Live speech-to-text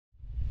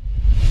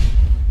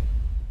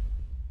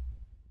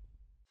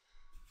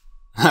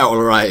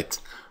Alright,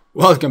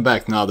 welcome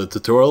back to another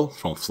tutorial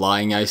from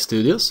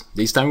flyingicestudios.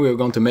 This time we are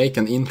going to make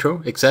an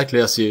intro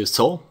exactly as you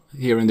saw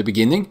here in the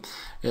beginning.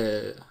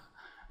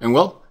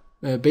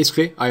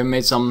 Basically I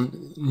made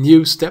some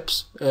new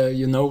steps.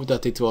 You know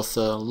that it was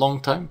a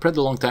pretty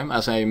long time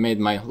as I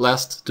made my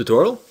last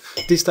tutorial.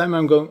 This time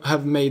I'm going to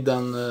have made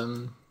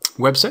an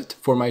website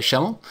for my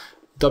channel,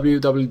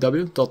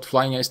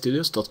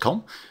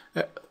 www.flyingicestudios.com.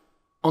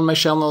 On my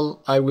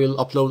channel I will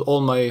upload all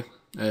my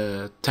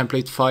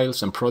template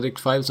files and project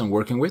files I'm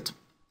working with.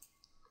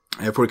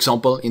 For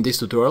example, in this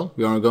tutorial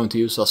we are going to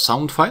use a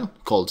sound file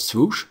called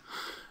swoosh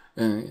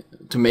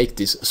to make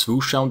this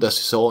swoosh sound as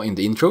you saw in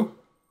the intro.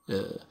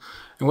 On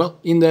my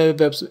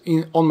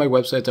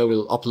website I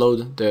will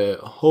upload the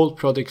whole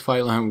project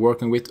file I'm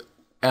working with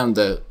and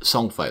the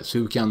sound file, so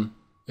you can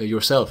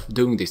yourself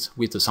doing this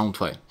with the sound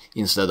file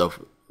instead of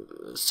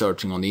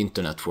searching on the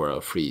internet for a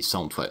free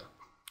sound file.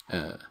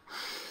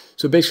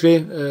 So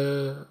basically,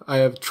 I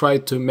have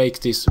tried to make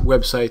this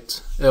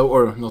website,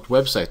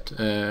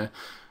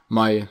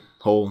 my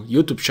whole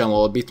YouTube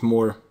channel a bit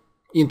more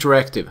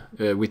interactive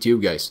with you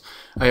guys.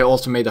 I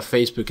also made a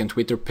Facebook and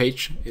Twitter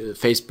page.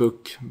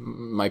 Facebook,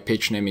 my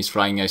page name is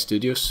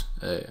flyingicestudios,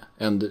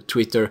 and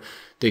Twitter,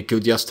 they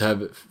could just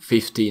have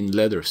 15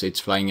 letters.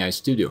 It's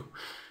flyingicestudio.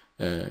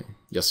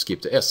 Just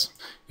skip the S.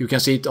 You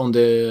can see it on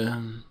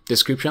the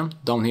description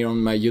down here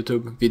on my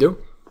YouTube video.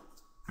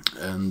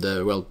 And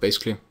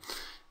basically.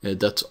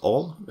 That's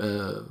all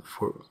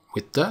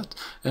with that.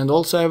 And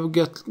also I've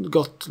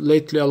got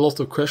lately a lot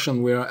of questions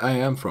where I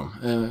am from,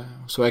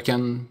 so I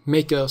can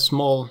make a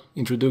small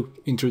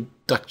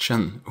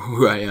introduction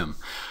who I am.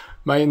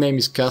 My name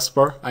is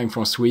Kaspar. I'm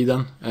from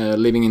Sweden,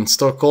 living in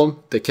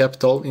Stockholm, the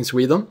capital in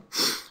Sweden.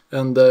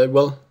 And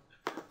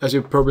as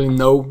you probably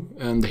know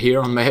and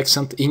hear on my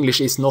accent, English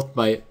is not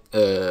my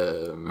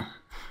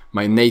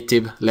my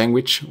native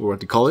language, or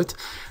what you call it.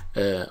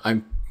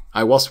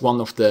 I was one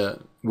of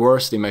the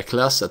worst in my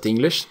class at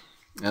English,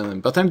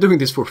 but I'm doing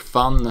this for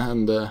fun,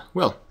 and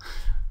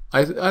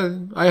I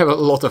have a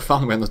lot of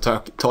fun when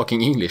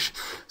talking English,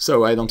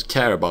 so I don't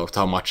care about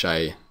how much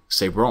I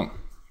say wrong.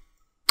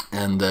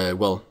 And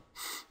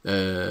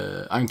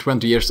I'm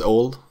 20 years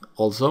old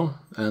also,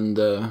 and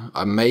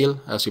I'm male,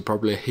 as you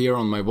probably hear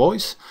on my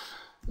voice,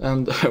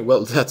 and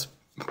that's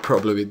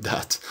probably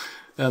that.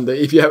 And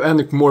if you have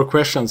any more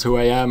questions who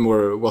I am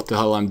or what the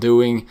hell I'm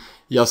doing,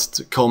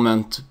 just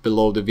comment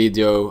below the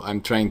video.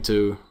 I'm trying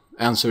to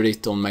answer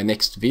it on my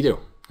next video.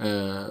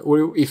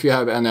 Or if you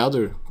have any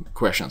other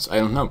questions, I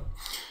don't know.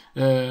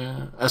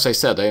 As I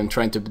said, I am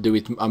trying to do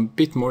it a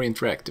bit more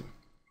interactive.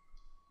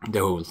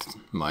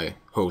 My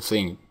whole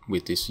thing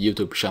with this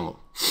YouTube channel.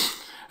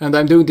 And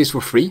I'm doing this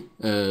for free,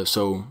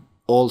 so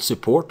all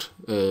support,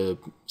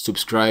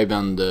 subscribe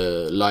and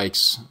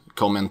likes,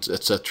 comment,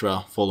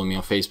 etc. Follow me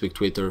on Facebook,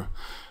 Twitter.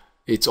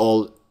 It's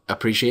all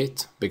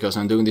appreciate, because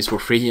I'm doing this for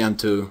free and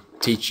to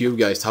teach you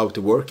guys how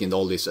to work in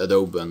all this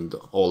Adobe and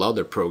all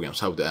other programs,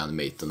 how to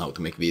animate and how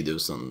to make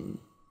videos and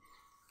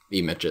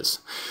images.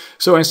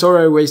 So I'm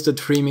sorry I wasted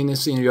 3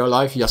 minutes in your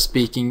life just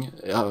speaking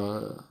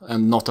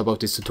and not about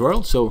this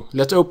tutorial. So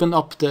let's open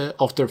up the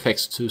After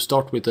Effects to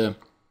start with the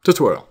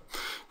tutorial.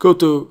 Go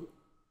to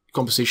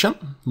composition,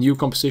 new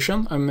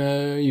composition. I'm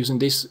using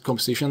this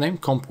composition name,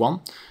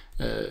 comp1.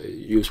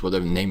 Use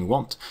whatever name you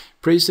want.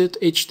 Preset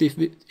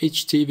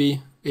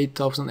HTV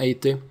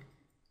 8080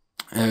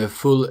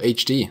 full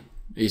HD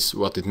is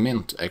what it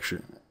meant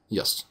actually.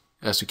 Yes,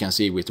 as you can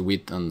see with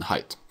width and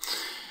height.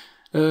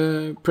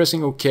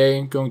 Pressing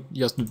OK, going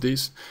just do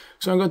this.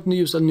 So I'm going to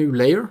use a new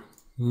layer,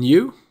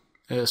 new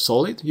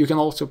solid. You can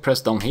also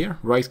press down here,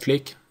 right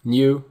click,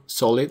 new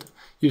solid.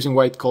 Using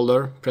white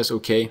color, press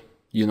OK.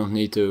 You don't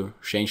need to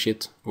change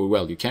it, or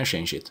you can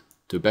change it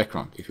to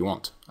background if you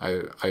want.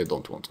 I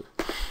don't want to.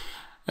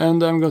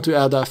 And I'm going to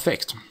add an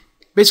effect.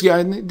 Basically,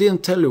 I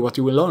didn't tell you what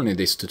you will learn in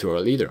this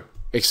tutorial either,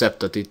 except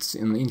that it's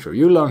in the intro.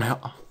 You learn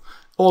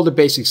all the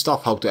basic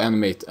stuff, how to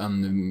animate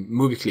and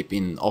movie clip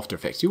in After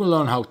Effects. You will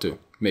learn how to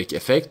make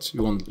effects.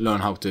 You will learn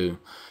how to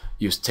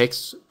use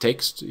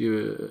text,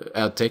 you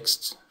add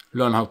text,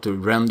 learn how to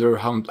render,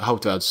 how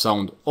to add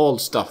sound, all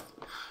stuff.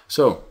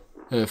 So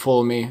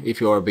follow me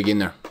if you are a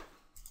beginner.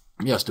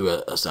 Just do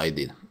as I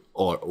did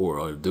or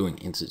are doing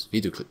in this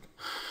video clip.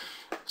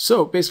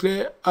 So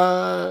basically,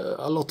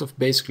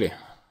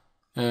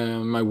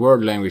 my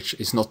word language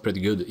is not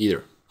pretty good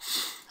either.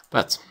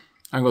 But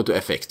I'm going to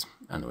effect.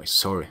 Anyway,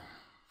 sorry.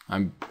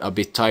 I'm a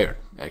bit tired,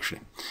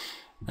 actually.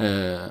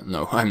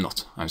 No, I'm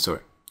not. I'm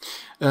sorry.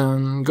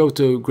 Go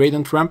to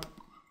gradient ramp.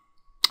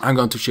 I'm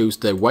going to choose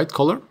the white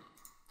color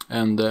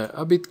and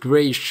a bit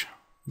grayish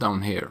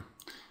down here.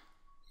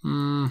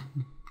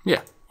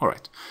 Yeah,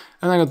 alright.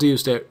 And I'm going to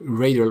use the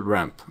radial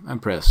ramp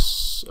and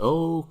press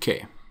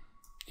OK.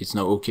 It's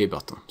no OK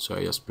button, so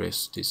I just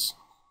press this.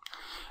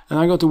 And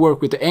I'm going to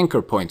work with the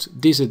anchor point.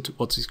 This is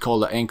what is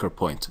called an anchor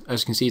point.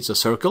 As you can see, it's a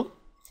circle.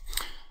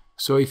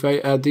 So if I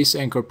add this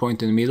anchor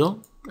point in the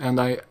middle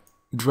and I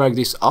drag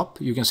this up,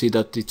 you can see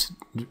that it's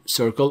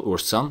circle or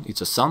sun.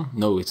 It's a sun.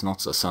 No, it's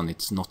not a sun.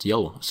 It's not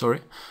yellow.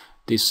 Sorry.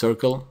 This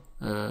circle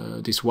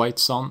this white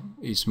sun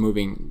is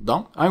moving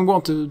down. I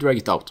want to drag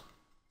it out.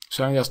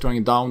 So I'm just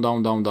dragging down,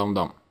 down, down, down,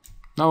 down.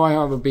 Now I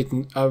have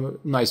a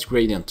nice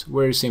gradient,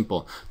 very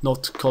simple,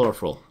 not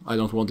colorful. I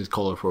don't want it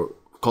colorful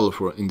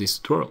in this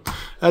tutorial.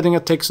 Adding a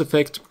text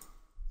effect,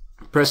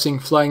 pressing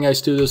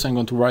flyingicestudios, I'm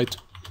going to write.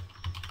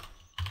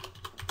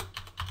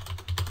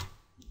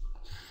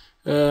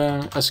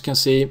 As you can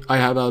see, I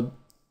have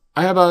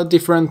a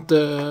different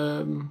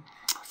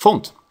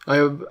font. I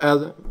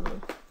have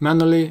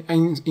manually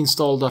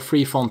installed a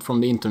free font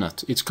from the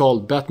internet. It's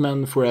called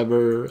Batman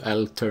Forever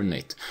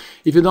Alternate.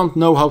 If you don't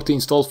know how to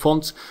install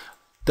fonts,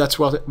 that's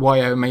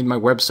why I made my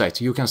website.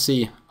 You can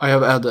see I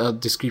have added a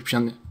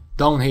description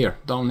down here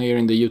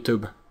in the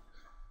YouTube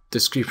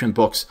description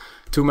box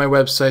to my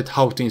website,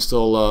 how to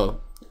install a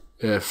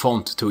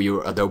font to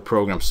your Adobe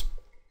programs.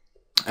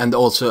 And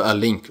also a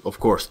link, of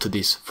course, to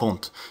this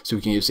font, so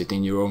you can use it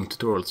in your own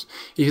tutorials.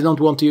 If you don't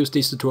want to use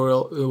this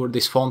tutorial or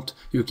this font,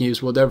 you can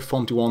use whatever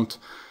font you want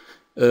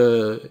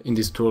in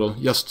this tutorial,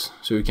 just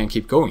so you can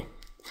keep going.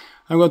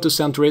 I'm going to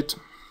center it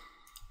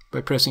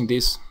by pressing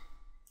this.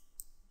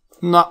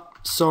 No,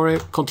 sorry,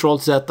 Control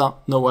Z.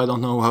 No, I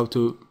don't know how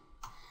to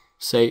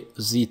say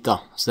zeta.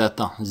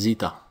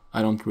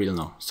 I don't really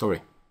know,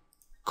 sorry.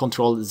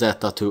 Control Z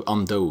to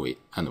undo it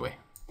anyway.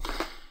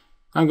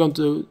 I'm going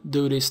to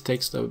do this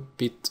text a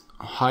bit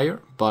higher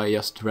by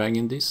just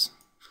dragging this.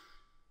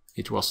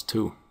 It was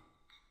too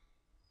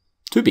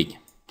big.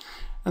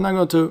 And I'm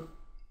going to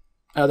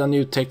add a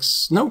new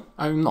text. No,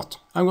 I'm not.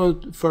 I'm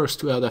going to first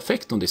to add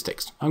effect on this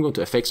text. I'm going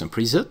to Effects and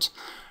Presets.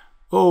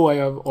 Oh, I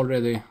have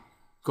already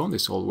gone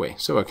this all the way.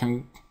 So I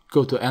can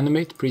go to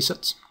Animate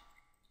Presets.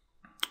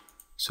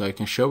 So I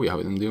can show you how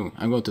I'm doing.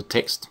 I'm going to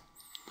Text.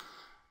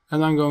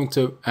 And I'm going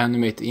to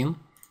Animate In.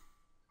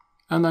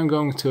 And I'm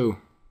going to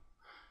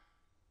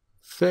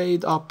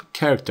Fade Up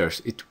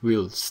Characters. It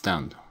will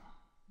stand.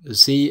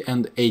 Z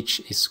and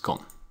H is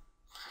gone.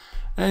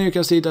 And you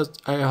can see that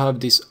I have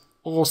this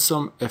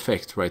awesome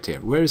effect right here.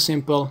 Very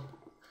simple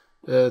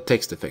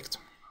text effect.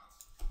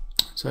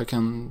 So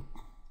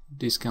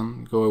this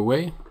can go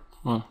away.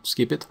 Well,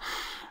 skip it.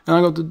 And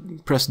I'm going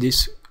to press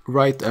this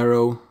right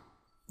arrow,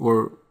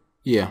 or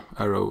yeah,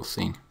 arrow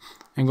thing.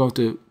 I'm going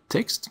to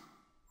Text,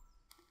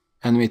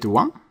 Animator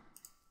 1,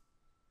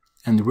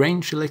 and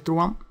Range Selector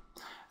 1.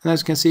 And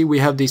as you can see, we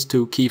have these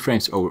two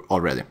keyframes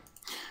already.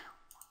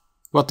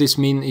 What this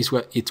means is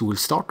that it will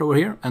start over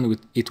here and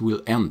it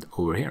will end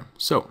over here.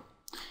 So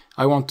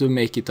I want to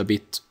make it a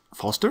bit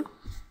faster.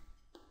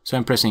 So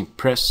I'm press the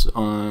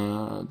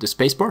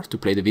spacebar to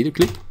play the video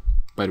clip,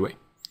 by the way.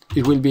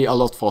 It will be a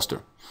lot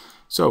faster.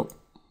 So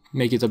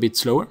make it a bit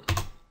slower.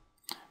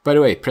 By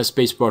the way, press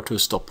spacebar to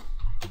stop.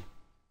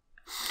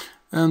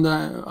 And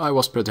I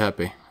was pretty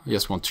happy. I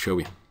just want to show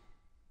you.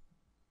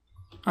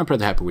 I'm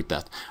pretty happy with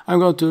that. I'm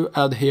going to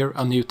add here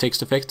a new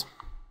text effect.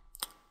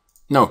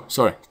 No,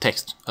 sorry,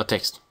 a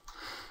text.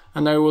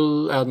 And I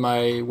will add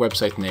my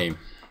website name,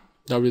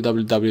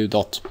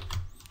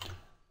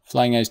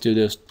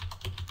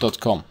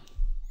 www.flyingicestudios.com.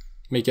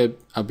 Make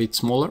it a bit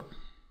smaller.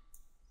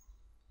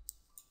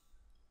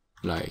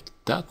 Like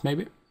that,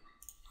 maybe.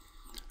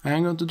 And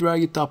I'm going to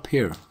drag it up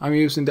here. I'm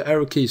using the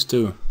arrow keys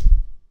to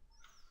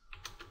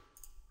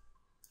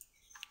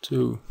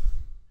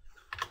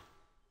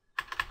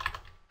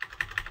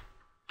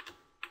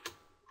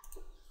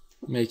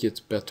make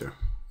it better.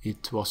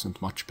 It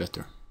wasn't much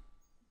better.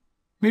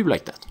 Maybe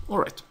like that.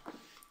 Alright,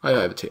 I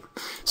have it here.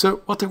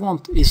 So what I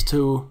want is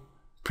to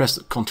press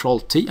Control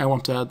T. I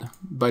want to add,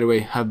 by the way,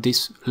 have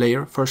this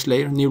layer, first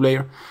layer, new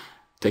layer,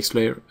 text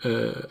layer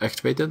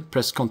activated.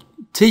 Press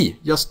T,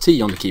 just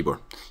T on the keyboard.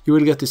 You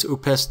will get this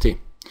opacity.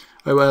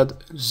 I will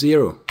add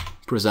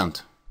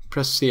 0%.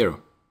 Press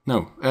 0.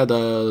 No, add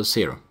a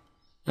 0.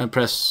 And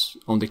press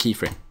on the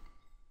keyframe.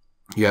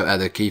 You have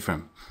added a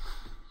keyframe.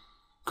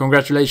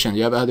 Congratulations,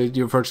 you have added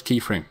your first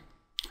keyframe.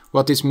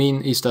 What this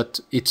means is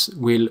that it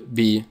will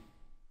be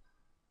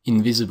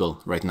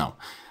invisible right now.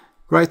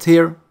 Right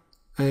here,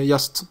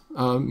 just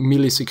a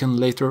millisecond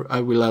later,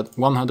 I will add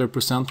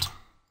 100%.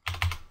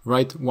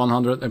 Right,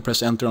 100, and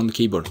press enter on the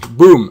keyboard.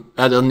 Boom!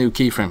 Add a new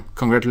keyframe.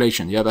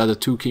 Congratulations, you have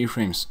added 2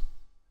 keyframes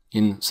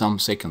in some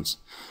seconds.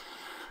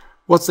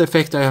 What's the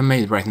effect I have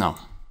made right now?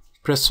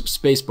 Press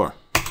spacebar.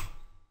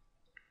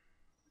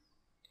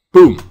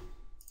 Boom!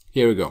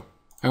 Here we go.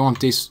 I want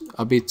this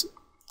a bit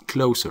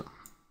closer.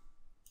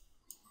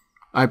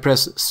 I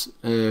press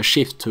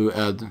shift to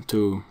add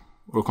to,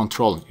 or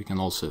control, you can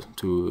also,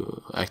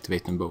 to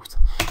activate them both.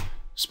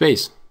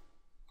 Space.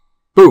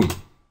 Boom!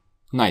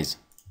 Nice.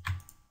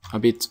 A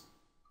bit.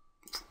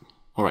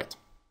 Alright.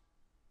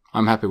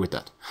 I'm happy with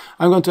that.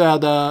 I'm going to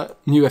add a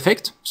new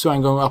effect, so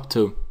I'm going up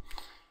to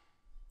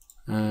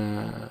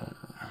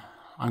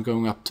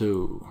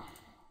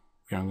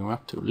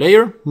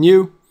layer,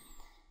 new,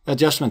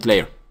 adjustment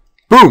layer.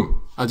 Boom!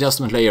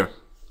 Adjustment layer,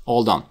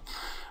 all done.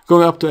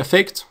 Going up to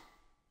effect,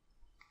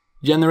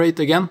 generate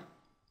again,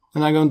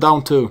 and I'm going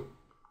down to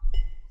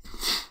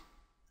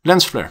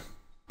lens flare.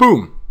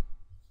 Boom!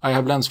 I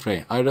have lens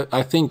flare.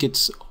 I think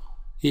it's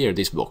here,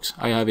 this box.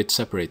 I have it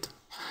separated.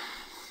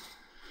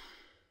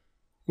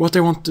 What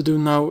I want to do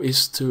now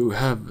is to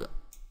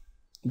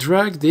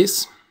drag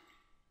this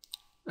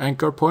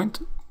anchor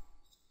point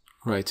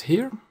right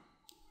here.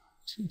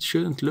 It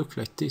shouldn't look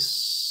like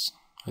this,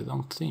 I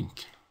don't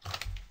think.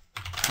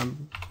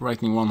 I'm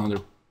writing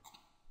 100.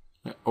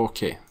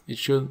 Okay, it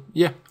should.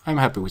 Yeah, I'm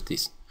happy with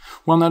this.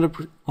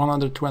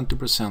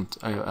 120%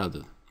 I have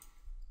added.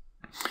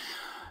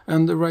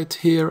 And right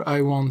here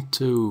I want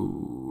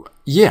to...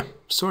 Yeah,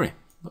 sorry.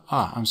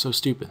 I'm so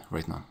stupid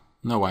right now.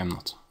 No, I'm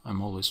not.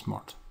 I'm always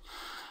smart.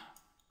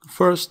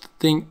 First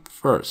thing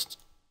first.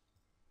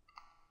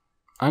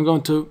 I'm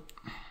going to...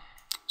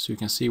 So you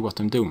can see what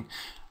I'm doing.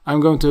 I'm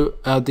going to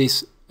add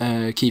this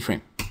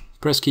keyframe.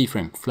 Press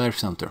keyframe, flare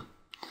center.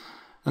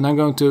 And I'm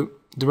going to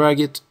drag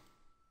it.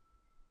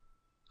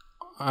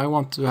 I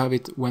want to have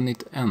it when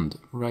it ends,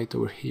 right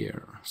over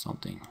here or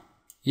something.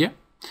 Yeah.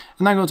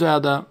 And I'm going to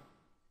add a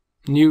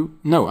new...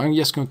 No, I'm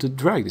just going to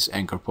drag this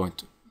anchor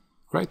point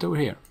right over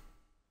here.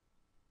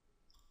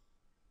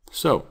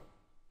 So,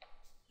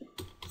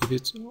 if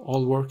it's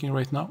all working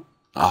right now...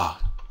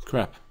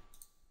 crap.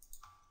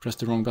 Press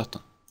the wrong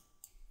button.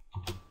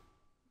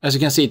 As you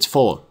can see, it's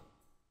full.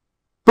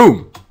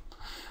 Boom!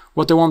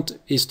 What I want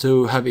is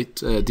to have it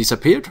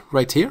disappeared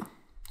right here.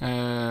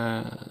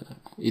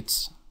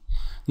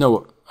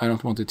 No, I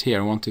don't want it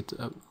here. I want it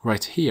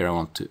right here. I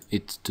want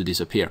it to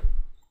disappear.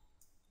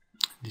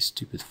 This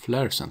stupid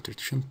flare center, it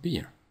shouldn't be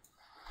here.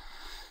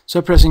 So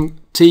I'm pressing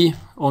T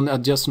on the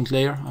adjustment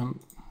layer.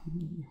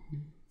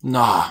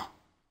 Now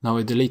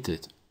I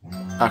deleted it.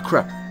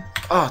 Crap.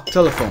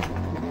 Telephone.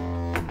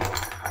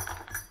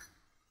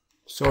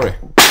 Sorry.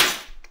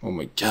 Oh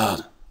my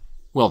god.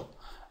 Well,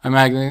 I'm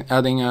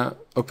adding a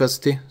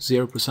opacity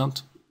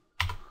 0%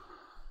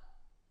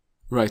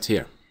 right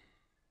here.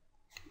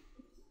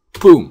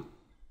 Boom.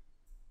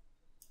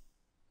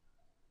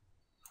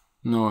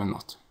 No, I'm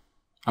not.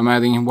 I'm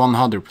adding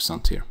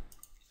 100% here.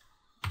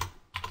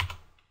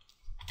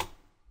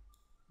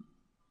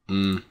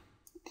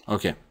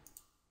 Okay.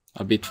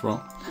 A bit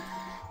wrong.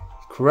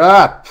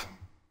 Crap!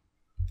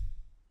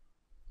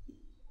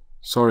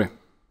 Sorry.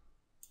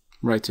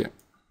 Right here.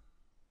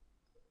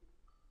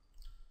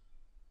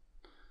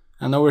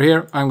 And over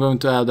here, I'm going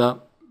to add a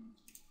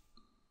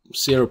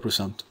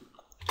 0%.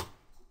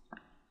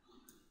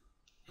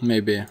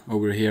 Maybe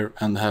over here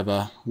and have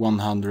a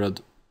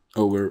 100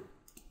 over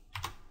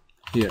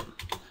here.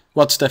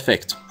 What's the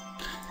effect?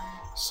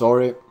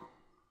 Sorry.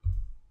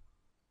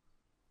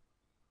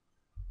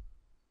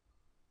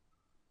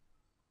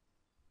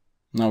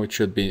 Now it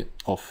should be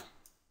off.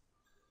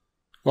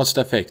 What's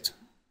the effect?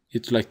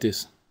 It's like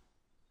this.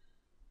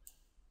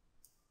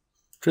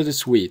 Pretty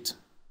sweet.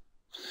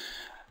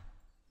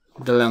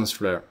 The lens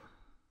flare.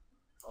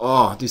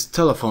 This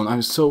telephone,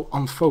 I'm so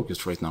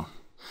unfocused right now.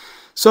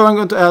 So I'm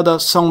going to add a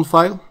sound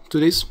file to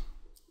this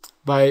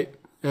by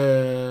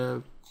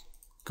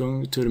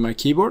going to my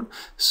keyboard,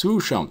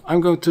 swoosh sound.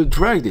 I'm going to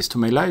drag this to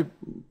my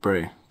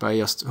library by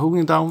just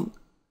holding down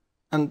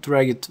and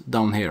drag it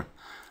down here.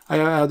 I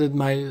added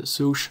my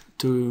swoosh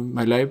to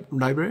my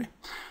library.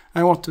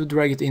 I want to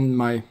drag it in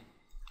my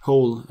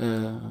whole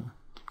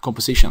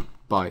composition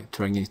by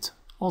dragging it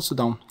also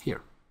down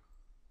here.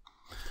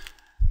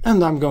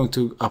 And I'm going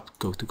to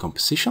go to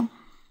composition,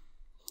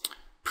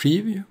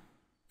 preview,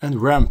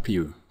 and ramp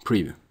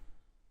preview.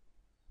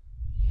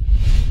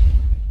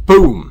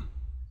 Boom!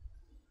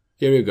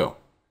 Here you go.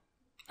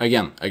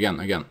 Again.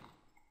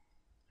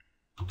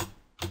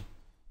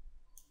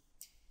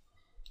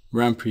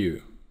 Ramp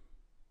preview.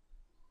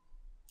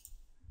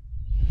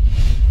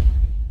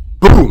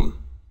 Boom!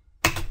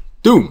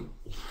 Doom!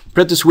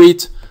 Pretty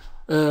sweet.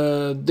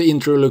 The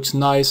intro looks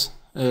nice.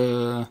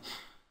 You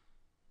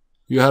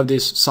have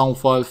this sound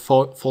file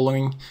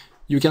following.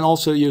 You can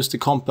also use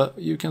the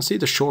you can see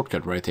the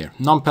shortcut right here.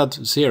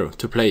 Numpad 0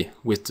 to play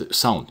with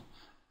sound.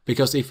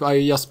 Because if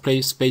I just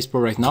play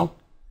spacebar right now,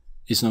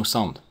 it's no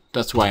sound.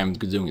 That's why I'm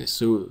doing this.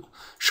 So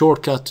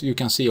shortcut you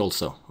can see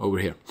also over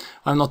here.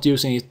 I'm not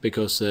using it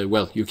because,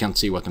 well, you can't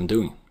see what I'm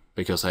doing.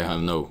 Because I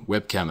have no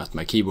webcam at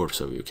my keyboard,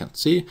 so you can't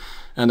see.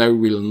 And I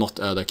will not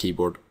add a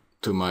keyboard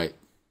to my...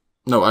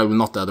 No, I will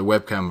not add a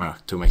webcam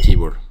to my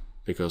keyboard.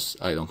 Because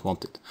I don't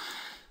want it.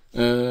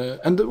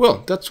 And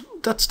well,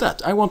 that's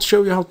that. I want to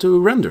show you how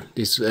to render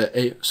this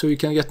so you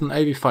can get an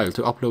AV file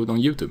to upload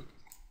on YouTube.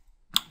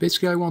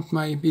 Basically, I want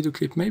my video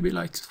clip maybe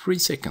like 3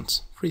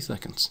 seconds. 3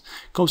 seconds.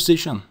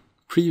 Composition,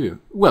 preview.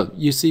 Well,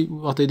 you see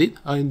what I did?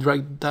 I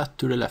dragged that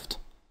to the left.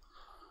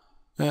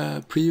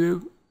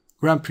 Preview,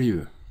 ramp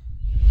preview.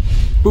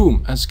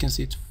 Boom! As you can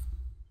see, it.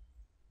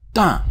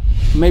 Damn!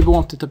 Maybe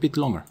want it a bit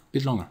longer.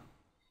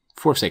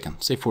 4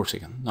 seconds. Say 4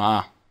 seconds.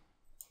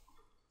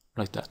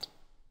 Like that.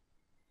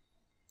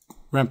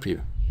 Ramp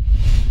preview.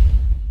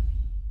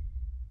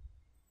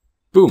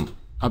 Boom!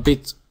 A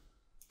bit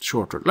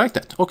shorter, like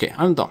that. Okay,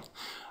 I'm done.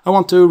 I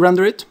want to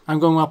render it. I'm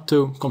going up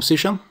to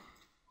composition.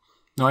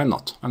 No, I'm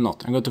not. I'm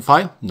going to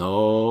file.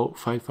 No,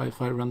 file,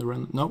 render.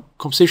 No,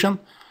 composition.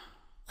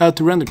 Add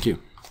to render queue.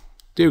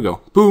 There you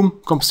go.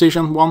 Boom,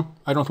 composition 1.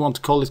 I don't want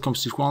to call it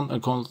composition 1. I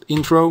call it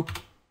intro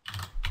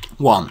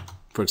 1,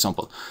 for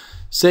example.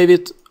 Save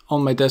it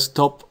on my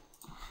desktop.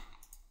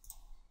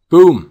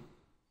 Boom!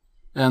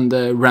 And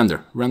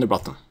render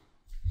button.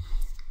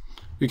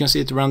 You can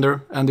see it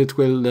render, and it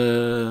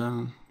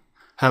will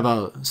have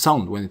a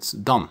sound when it's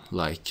done,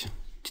 like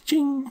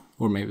ching,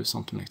 or maybe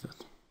something like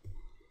that.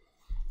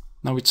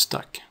 Now it's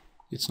stuck.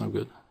 It's no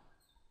good.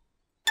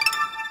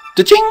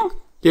 Ching!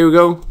 There we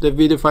go. The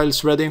video file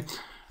is ready.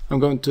 I'm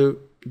going to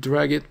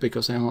drag it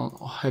because I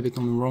have it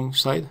on the wrong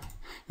side.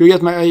 You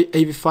get my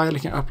AV file. I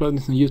can upload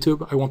it on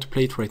YouTube. I want to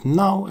play it right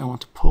now. I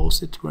want to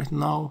pause it right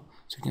now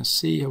so you can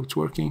see how it's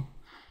working.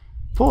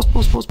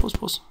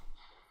 Pause.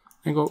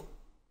 And go.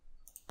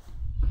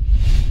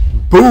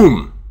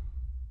 Boom!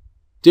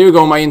 There you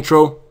go, my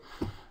intro.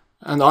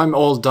 And I'm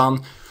all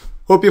done.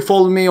 Hope you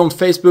follow me on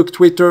Facebook,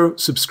 Twitter,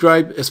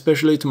 subscribe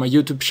especially to my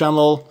YouTube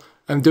channel.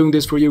 I'm doing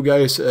this for you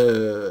guys.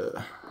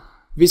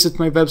 Visit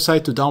my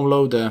website to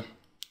download the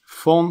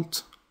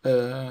font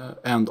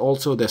and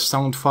also the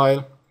sound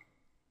file.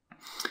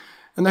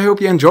 And I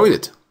hope you enjoyed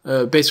it.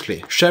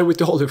 Basically, share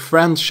with all your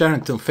friends, share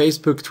it on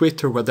Facebook,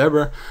 Twitter,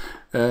 whatever.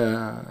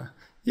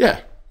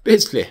 Yeah,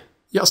 basically,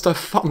 just have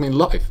fun in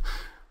life.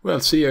 Well,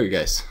 see you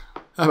guys.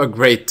 Have a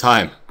great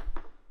time.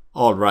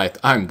 Alright,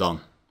 I'm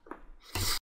done.